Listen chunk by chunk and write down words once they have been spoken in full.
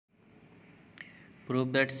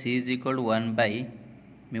Prove that c is equal to 1 by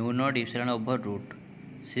mu naught epsilon over root.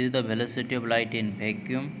 C is the velocity of light in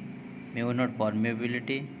vacuum, mu naught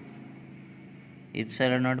permeability,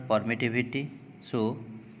 epsilon naught permittivity. So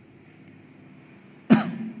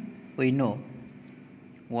we know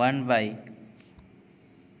 1 by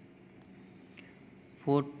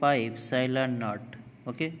 4 pi epsilon naught.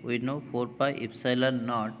 Okay, we know 4 pi epsilon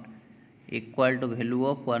naught equal to value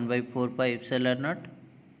of 1 by 4 pi epsilon naught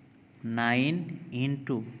 9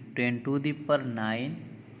 into 10 to the power 9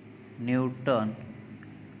 Newton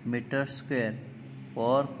meter square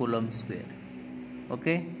per coulomb square.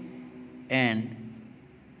 Okay, and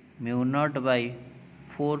mu naught by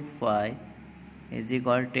 4 pi is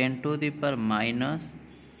equal to 10 to the power minus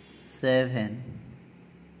 7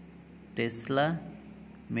 Tesla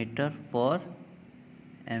meter per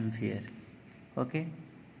ampere. Okay,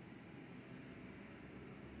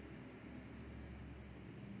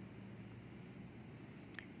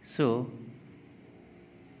 so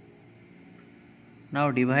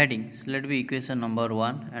now dividing, so let be equation number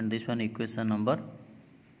 1 and this one equation number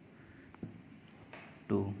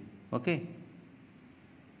 2. Okay,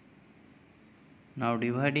 now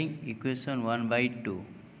dividing equation 1 by 2.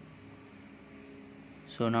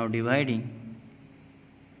 So now dividing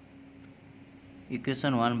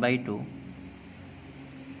equation 1 by 2.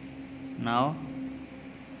 Now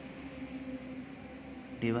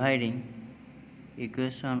dividing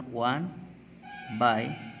equation 1 by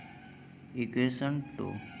equation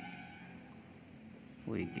 2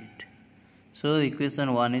 we get. So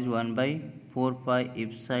equation 1 is 1 by 4 pi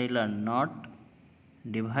epsilon naught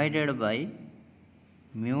divided by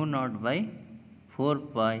mu naught by 4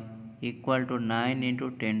 pi equal to 9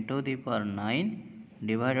 into 10 to the power 9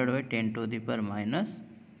 divided by 10 to the power minus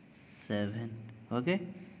 7. Okay,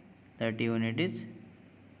 that unit is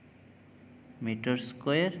meter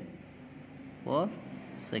square per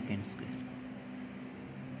second square.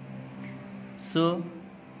 So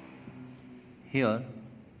here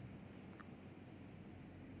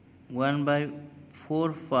 1 by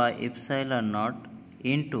 4 pi epsilon naught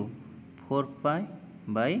into 4 pi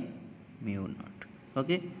by mu naught.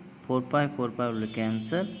 Okay, 4 pi will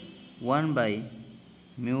cancel. 1 by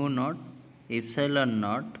mu naught epsilon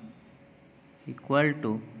naught equal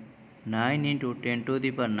to 9 into 10 to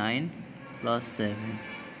the power 9 plus 7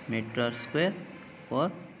 meter square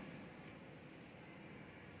per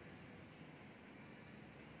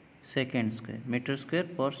second square. Meter square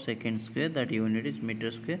per second square, that unit is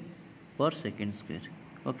meter square per second square.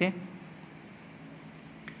 Okay,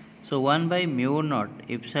 so 1 by mu naught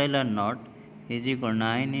epsilon naught is equal to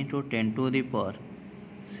 9 into 10 to the power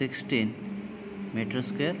 16 meter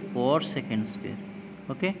square per second square.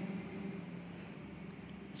 Okay,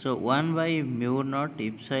 so 1 by mu naught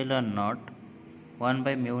epsilon naught, 1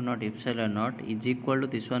 by mu naught epsilon naught is equal to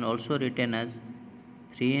this one also written as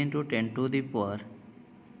 3 into 10 to the power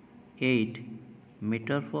 8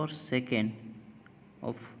 meter per second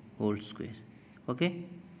of whole square. Okay,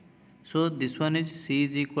 so this one is c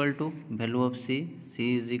is equal to value of c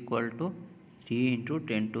is equal to 3 into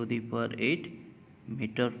 10 to the power 8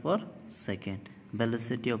 meter per second,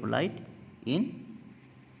 velocity of light in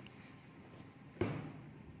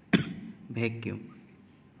vacuum.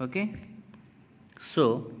 Okay,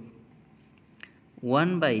 so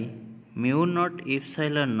 1 by mu naught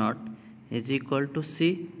epsilon naught is equal to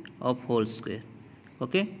c of whole square.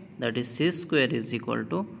 Okay, that is c square is equal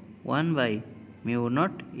to 1 by mu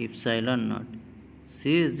naught epsilon naught.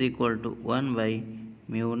 C is equal to 1 by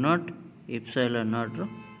mu naught epsilon naught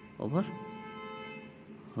over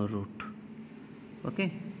root.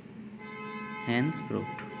 Okay, hence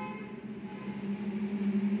proved.